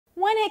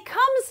it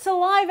comes to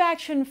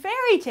live-action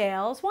fairy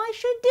tales, why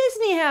should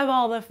Disney have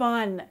all the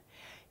fun?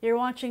 You're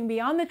watching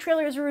Beyond the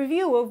Trailers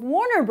review of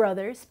Warner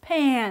Brothers'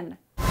 Pan.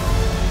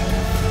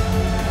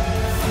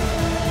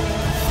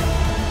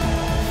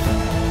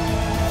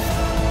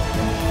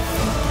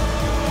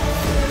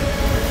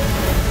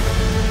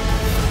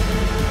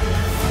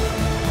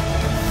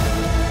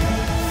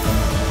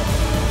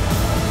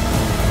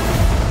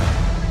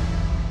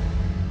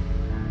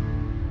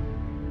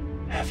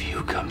 Have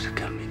you come to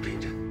kill me,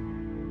 Peter?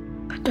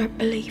 I don't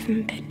believe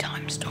in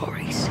bedtime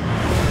stories.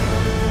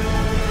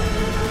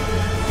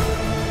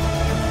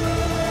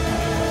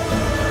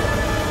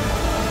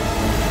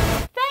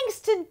 Thanks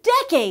to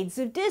decades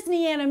of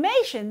Disney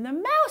animation, the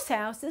Mouse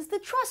House is the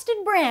trusted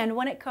brand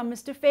when it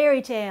comes to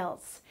fairy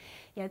tales.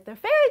 Yet the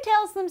fairy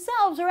tales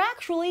themselves are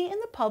actually in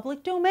the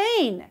public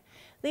domain.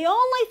 The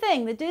only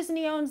thing that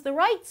Disney owns the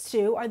rights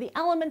to are the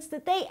elements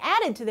that they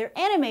added to their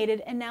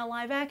animated and now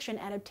live-action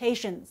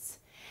adaptations.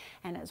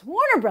 And as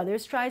Warner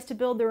Brothers tries to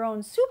build their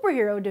own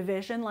superhero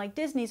division like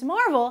Disney's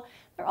Marvel,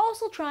 they're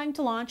also trying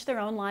to launch their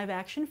own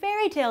live-action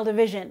fairy tale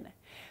division.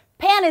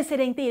 Pan is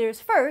hitting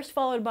theaters first,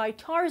 followed by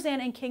Tarzan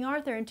and King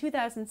Arthur in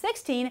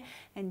 2016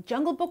 and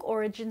Jungle Book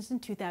Origins in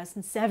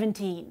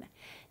 2017.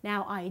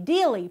 Now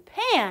ideally,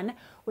 Pan,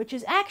 which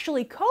is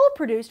actually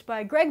co-produced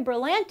by Greg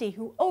Berlanti,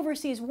 who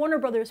oversees Warner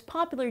Brothers'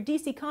 popular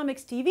DC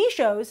Comics TV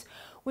shows,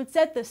 would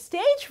set the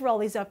stage for all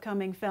these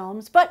upcoming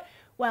films, but,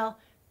 well,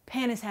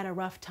 Pan has had a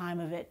rough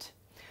time of it.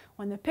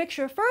 When the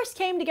picture first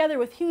came together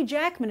with Hugh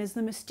Jackman as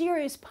the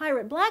mysterious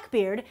pirate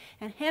Blackbeard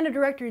and Hannah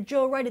director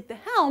Joe Wright at the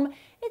helm,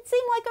 it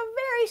seemed like a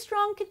very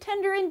strong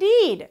contender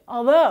indeed.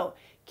 Although,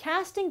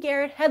 casting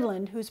Garrett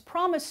Hedlund, whose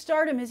promised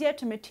stardom is yet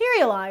to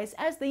materialize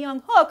as the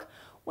young Hook,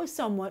 was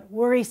somewhat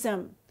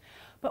worrisome.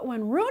 But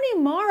when Rooney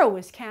Mara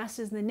was cast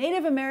as the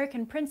Native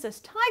American princess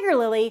Tiger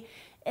Lily,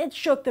 it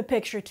shook the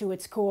picture to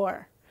its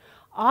core.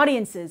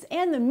 Audiences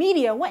and the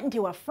media went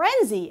into a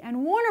frenzy,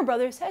 and Warner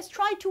Brothers has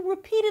tried to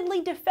repeatedly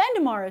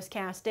defend Mara's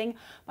casting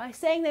by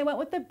saying they went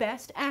with the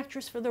best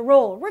actress for the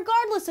role,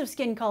 regardless of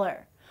skin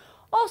color.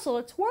 Also,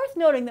 it's worth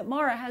noting that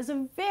Mara has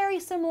a very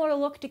similar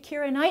look to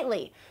Keira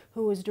Knightley,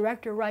 who was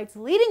director Wright's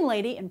leading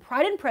lady in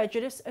Pride and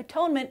Prejudice,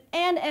 Atonement,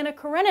 and Anna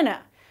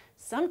Karenina.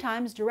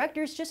 Sometimes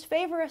directors just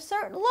favor a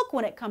certain look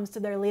when it comes to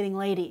their leading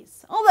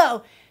ladies.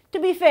 Although, to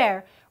be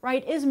fair,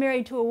 Wright is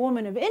married to a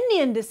woman of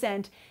Indian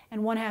descent,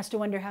 and one has to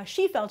wonder how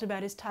she felt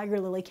about his Tiger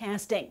Lily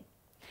casting.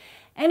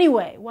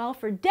 Anyway, while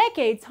for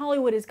decades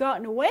Hollywood has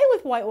gotten away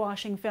with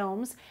whitewashing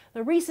films,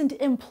 the recent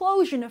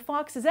implosion of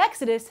Fox's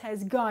exodus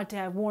has got to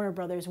have Warner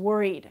Brothers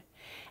worried.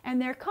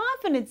 And their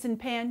confidence in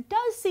Pan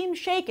does seem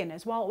shaken,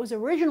 as while it was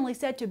originally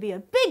set to be a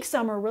big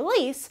summer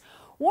release,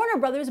 Warner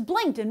Brothers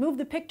blinked and moved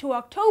the pick to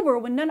October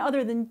when none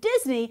other than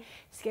Disney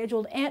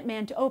scheduled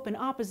Ant-Man to open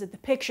opposite the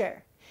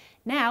picture.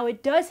 Now,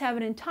 it does have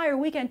an entire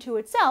weekend to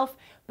itself,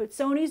 but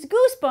Sony's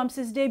Goosebumps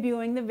is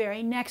debuting the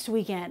very next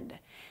weekend.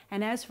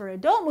 And as for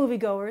adult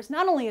moviegoers,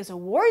 not only is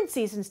award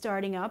season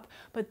starting up,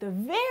 but the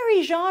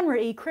very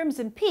genre-y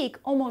Crimson Peak,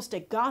 almost a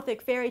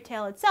gothic fairy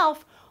tale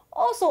itself,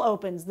 also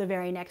opens the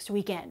very next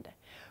weekend.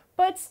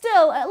 But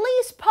still, at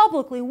least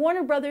publicly,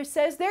 Warner Brothers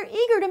says they're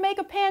eager to make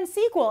a Pan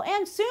sequel,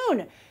 and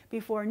soon,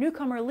 before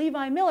newcomer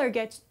Levi Miller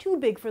gets too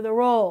big for the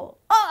role.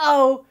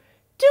 Uh-oh!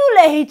 Too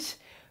late!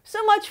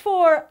 So much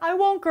for I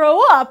won't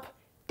grow up.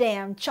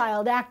 Damn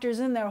child actors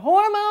and their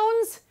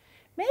hormones.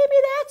 Maybe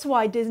that's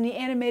why Disney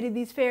animated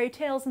these fairy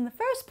tales in the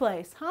first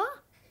place, huh?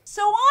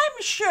 So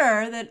I'm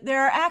sure that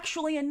there are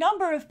actually a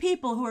number of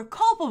people who are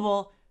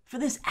culpable for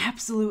this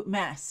absolute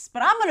mess.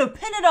 But I'm going to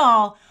pin it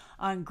all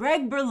on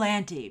Greg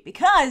Berlanti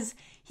because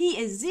he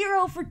is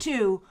 0 for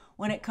 2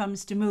 when it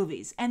comes to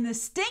movies. And the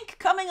stink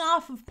coming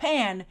off of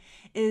Pan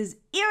is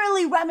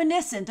eerily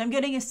reminiscent. I'm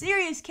getting a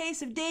serious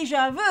case of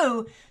deja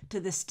vu to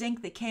the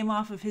stink that came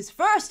off of his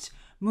first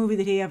movie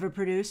that he ever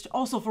produced,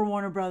 also for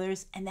Warner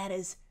Brothers, and that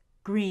is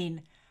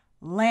Green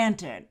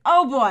Lantern.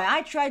 Oh boy,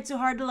 I tried so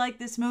hard to like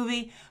this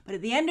movie, but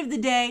at the end of the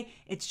day,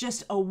 it's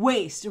just a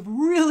waste of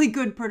really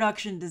good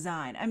production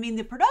design. I mean,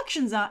 the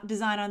production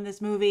design on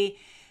this movie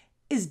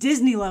is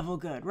Disney level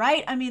good,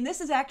 right? I mean,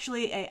 this is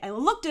actually I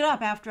looked it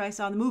up after I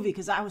saw the movie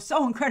because I was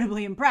so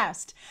incredibly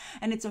impressed.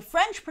 And it's a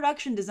French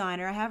production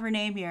designer, I have her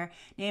name here,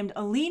 named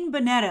Aline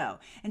Bonetto.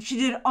 And she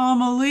did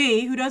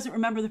Amélie, who doesn't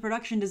remember the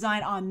production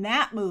design on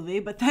that movie,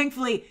 but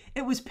thankfully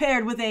it was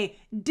paired with a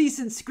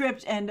decent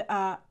script and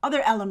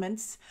other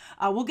elements.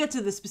 We'll get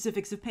to the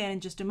specifics of Pan in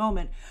just a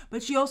moment.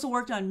 But she also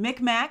worked on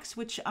Micmacs,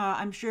 which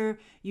I'm sure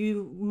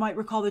you might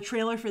recall the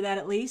trailer for that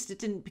at least. It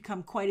didn't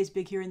become quite as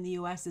big here in the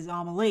US as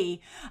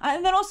Amélie.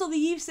 And then also the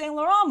Yves Saint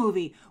Laurent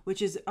movie,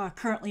 which is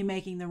currently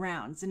making the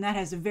rounds. And that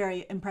has a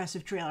very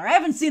impressive trailer. I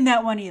haven't seen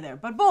that one either.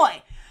 But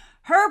boy,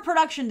 her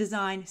production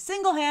design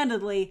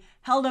single-handedly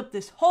held up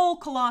this whole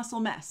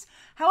colossal mess.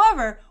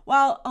 However,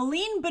 while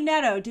Aline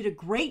Bonetto did a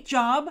great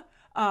job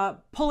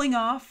pulling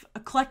off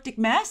eclectic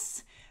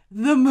mess,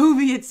 the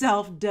movie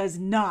itself does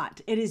not.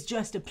 It is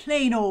just a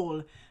plain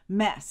old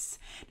mess.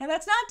 Now,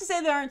 that's not to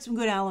say there aren't some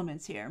good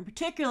elements here, and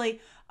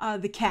particularly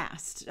the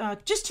cast.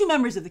 Just two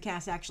members of the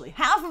cast, actually.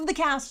 Half of the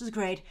cast is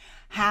great.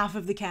 Half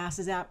of the cast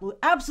is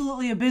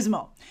absolutely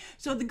abysmal.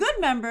 So the good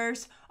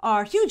members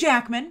are Hugh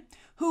Jackman,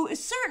 who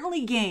is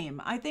certainly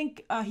game. I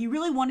think he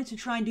really wanted to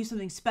try and do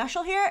something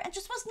special here and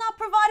just was not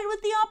provided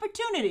with the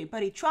opportunity,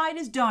 but he tried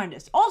his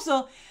darndest.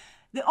 Also,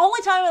 the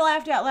only time I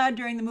laughed out loud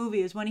during the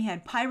movie is when he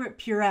had Pirate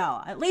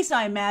Purell. At least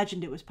I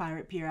imagined it was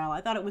Pirate Purell.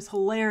 I thought it was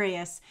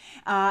hilarious.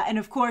 And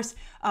of course,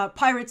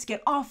 pirates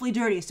get awfully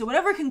dirty. So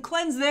whatever can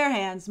cleanse their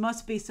hands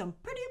must be some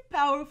pretty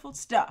powerful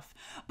stuff.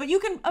 But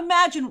you can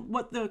imagine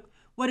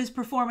what his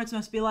performance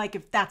must be like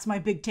if that's my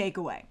big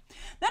takeaway.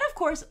 Then, of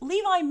course,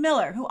 Levi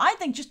Miller, who I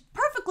think just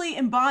perfectly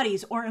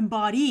embodies or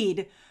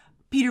embodied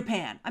Peter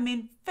Pan. I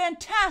mean,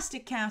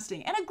 fantastic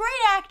casting and a great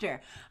actor.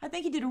 I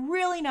think he did a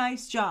really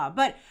nice job.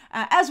 But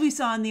as we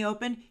saw in the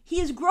open, he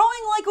is growing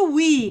like a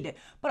weed.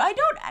 But I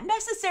don't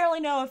necessarily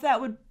know if that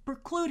would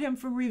preclude him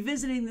from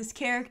revisiting this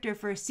character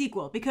for a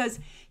sequel, because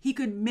he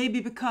could maybe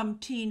become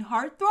teen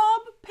heartthrob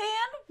Pan,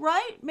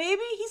 right?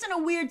 Maybe. He's in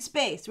a weird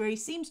space where he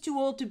seems too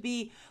old to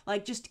be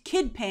like just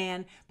kid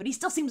Pan, but he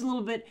still seems a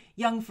little bit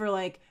young for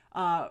like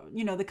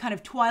the kind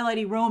of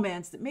Twilighty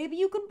romance that maybe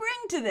you could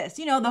bring to this.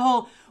 The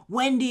whole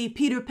Wendy,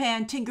 Peter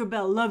Pan,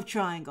 Tinkerbell love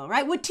triangle,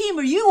 right? What team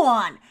are you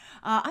on?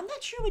 I'm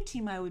not sure what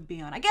team I would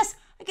be on. I guess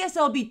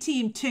I'll be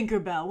Team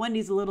Tinkerbell.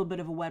 Wendy's a little bit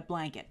of a wet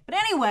blanket. But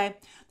anyway,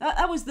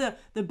 that was the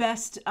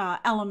best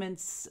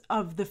elements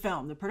of the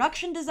film. The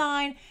production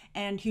design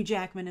and Hugh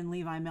Jackman and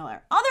Levi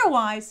Miller.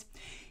 Otherwise,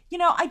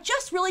 I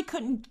just really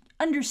couldn't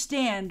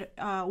understand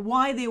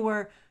why they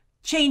were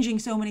changing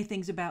so many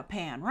things about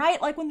Pan,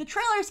 right? Like when the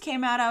trailers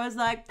came out, I was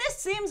like, this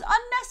seems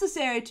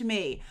unnecessary to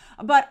me,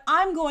 but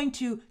I'm going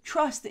to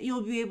trust that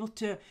you'll be able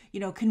to,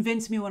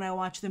 convince me when I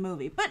watch the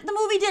movie. But the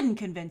movie didn't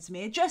convince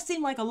me. It just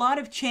seemed like a lot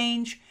of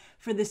change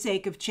for the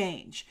sake of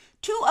change.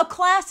 To a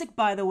classic,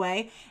 by the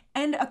way,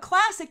 and a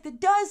classic that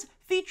does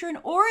feature an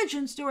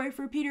origin story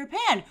for Peter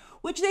Pan,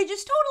 which they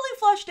just totally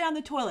flushed down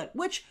the toilet,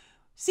 which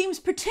seems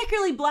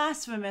particularly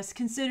blasphemous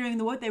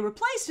considering what they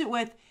replaced it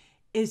with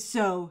is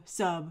so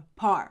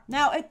subpar.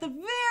 Now, at the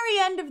very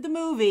end of the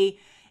movie,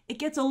 it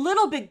gets a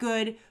little bit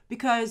good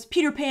because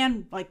Peter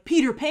Pan, like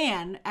Peter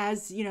Pan,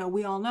 as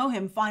we all know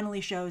him,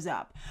 finally shows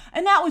up.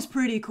 And that was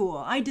pretty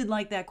cool. I did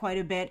like that quite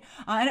a bit.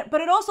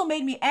 But it also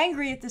made me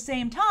angry at the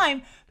same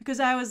time because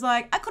I was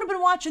like, I could have been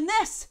watching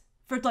this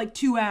for like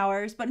 2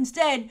 hours, but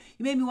instead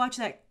you made me watch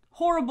that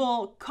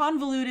horrible,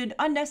 convoluted,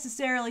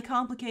 unnecessarily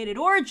complicated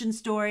origin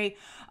story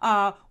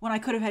when I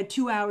could have had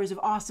 2 hours of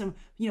awesome,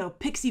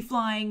 pixie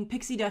flying,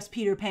 pixie dust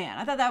Peter Pan.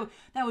 I thought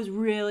that was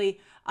really,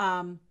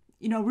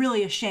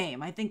 really a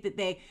shame. I think that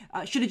they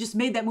should have just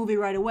made that movie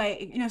right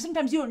away.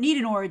 Sometimes you don't need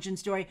an origin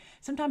story.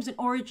 Sometimes an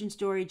origin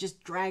story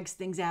just drags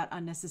things out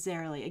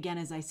unnecessarily, again,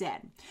 as I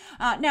said.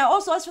 Now,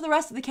 also, as for the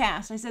rest of the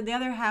cast, I said the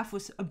other half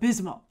was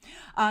abysmal.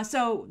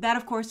 So that,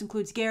 of course,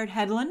 includes Garrett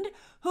Hedlund,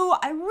 who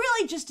I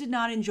really just did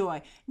not enjoy.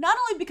 Not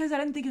only because I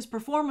didn't think his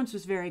performance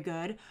was very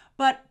good,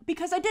 but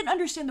because I didn't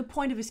understand the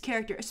point of his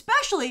character,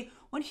 especially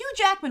when Hugh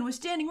Jackman was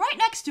standing right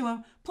next to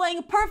him playing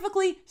a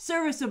perfectly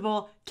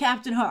serviceable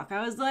Captain Hook.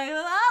 I was like,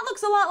 that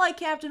looks a lot like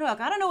Captain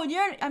Hook. I don't know what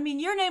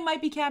your name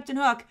might be Captain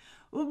Hook,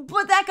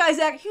 but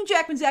Hugh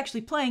Jackman's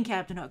actually playing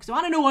Captain Hook, so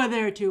I don't know why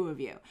there are two of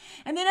you.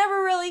 And they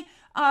never really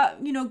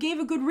gave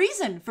a good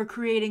reason for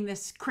creating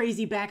this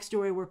crazy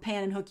backstory where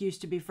Pan and Hook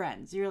used to be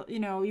friends. You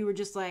were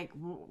just like,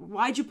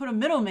 why'd you put a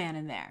middleman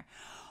in there?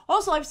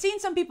 Also, I've seen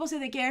some people say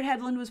that Garrett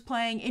Hedlund was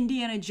playing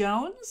Indiana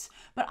Jones,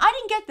 but I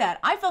didn't get that.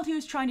 I felt he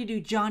was trying to do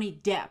Johnny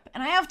Depp.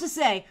 And I have to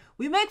say,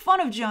 we make fun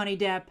of Johnny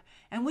Depp,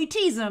 and we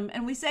tease him,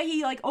 and we say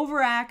he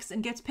overacts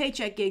and gets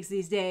paycheck gigs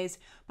these days,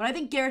 but I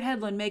think Garrett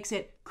Hedlund makes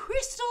it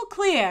crystal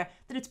clear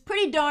that it's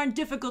pretty darn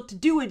difficult to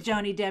do what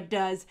Johnny Depp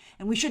does,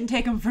 and we shouldn't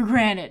take him for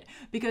granted,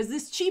 because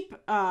this cheap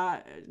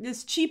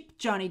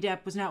Johnny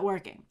Depp was not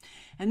working.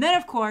 And then,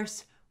 of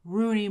course,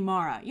 Rooney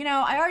Mara.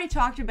 I already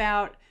talked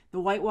about the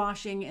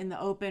whitewashing in the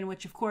open,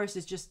 which of course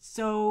is just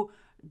so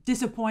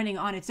disappointing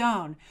on its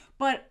own.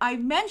 But I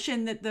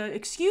mentioned that the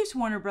excuse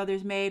Warner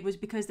Brothers made was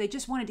because they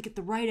just wanted to get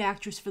the right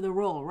actress for the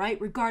role, right?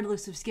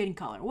 Regardless of skin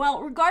color.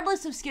 Well,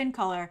 regardless of skin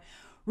color,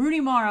 Rooney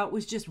Mara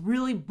was just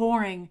really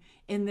boring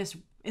in this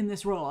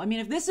role. I mean,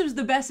 if this was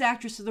the best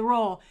actress of the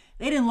role,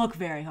 they didn't look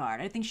very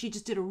hard. I think she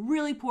just did a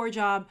really poor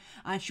job.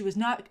 She was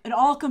not at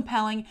all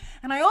compelling.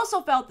 And I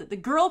also felt that the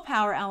girl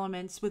power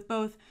elements with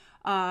both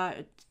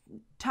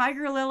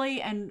Tiger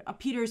Lily and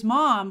Peter's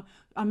mom,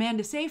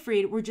 Amanda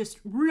Seyfried, were just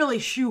really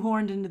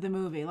shoehorned into the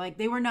movie. Like,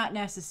 they were not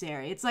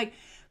necessary. It's like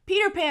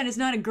Peter Pan is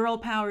not a girl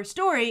power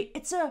story.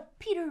 It's a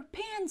Peter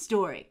Pan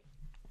story.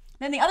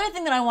 Then the other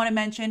thing that I want to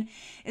mention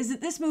is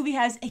that this movie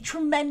has a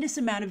tremendous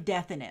amount of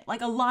death in it.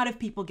 Like, a lot of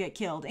people get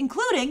killed,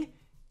 including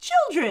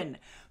children.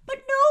 But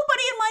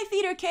nobody in my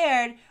theater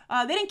cared.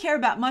 They didn't care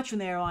about much when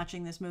they were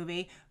watching this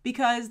movie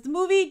because the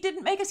movie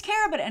didn't make us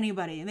care about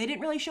anybody, and they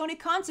didn't really show any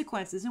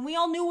consequences, and we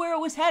all knew where it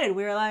was headed.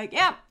 We were like,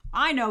 yeah,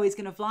 I know he's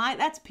going to fly.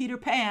 That's Peter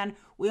Pan.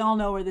 We all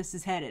know where this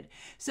is headed.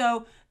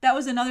 So that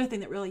was another thing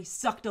that really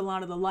sucked a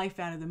lot of the life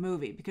out of the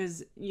movie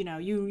because, you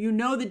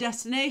know the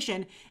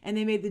destination and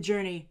they made the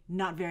journey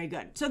not very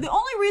good. So the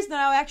only reason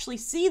that I'll actually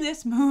see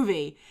this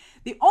movie,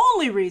 the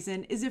only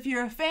reason is if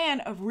you're a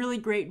fan of really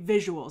great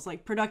visuals,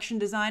 like production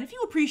design, if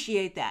you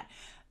appreciate that,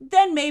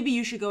 then maybe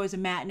you should go as a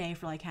matinee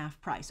for like half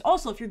price.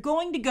 Also, if you're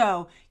going to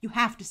go, you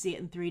have to see it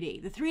in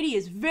 3D. The 3D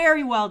is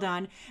very well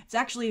done. It's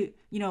actually,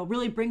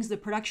 really brings the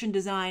production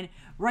design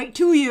right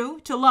to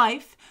you, to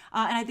life.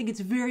 And I think it's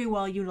very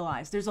well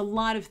utilized. There's a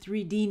lot of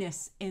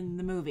 3D-ness in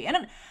the movie.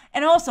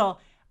 And also,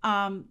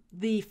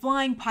 the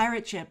flying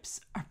pirate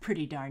ships are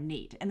pretty darn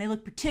neat. And they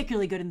look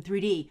particularly good in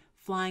 3D,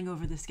 flying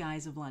over the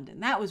skies of London.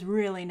 That was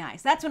really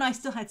nice. That's when I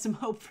still had some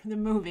hope for the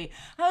movie.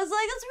 I was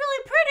like, it's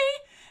really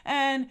pretty.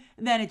 And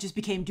then it just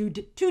became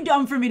too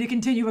dumb for me to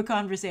continue a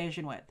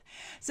conversation with.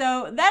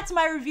 So that's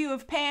my review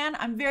of Pan.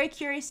 I'm very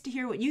curious to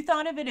hear what you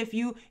thought of it, if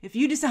you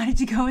decided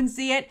to go and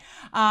see it.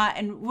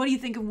 And what do you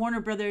think of Warner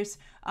Brothers'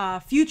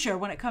 future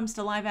when it comes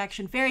to live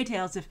action fairy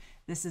tales if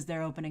this is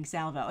their opening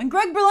salvo? And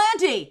Greg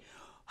Berlanti,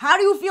 how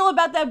do you feel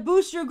about that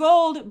Booster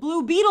Gold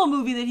Blue Beetle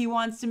movie that he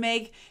wants to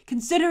make,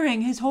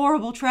 considering his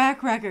horrible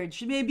track record?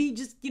 Should maybe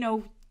just,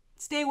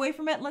 stay away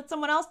from it and let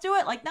someone else do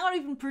it? Like, not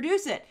even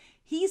produce it.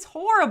 He's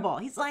horrible.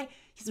 He's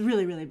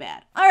really, really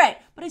bad. All right,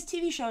 but his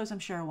TV shows, I'm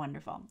sure, are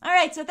wonderful. All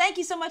right, so thank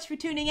you so much for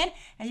tuning in,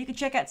 and you can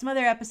check out some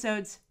other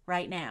episodes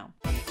right now.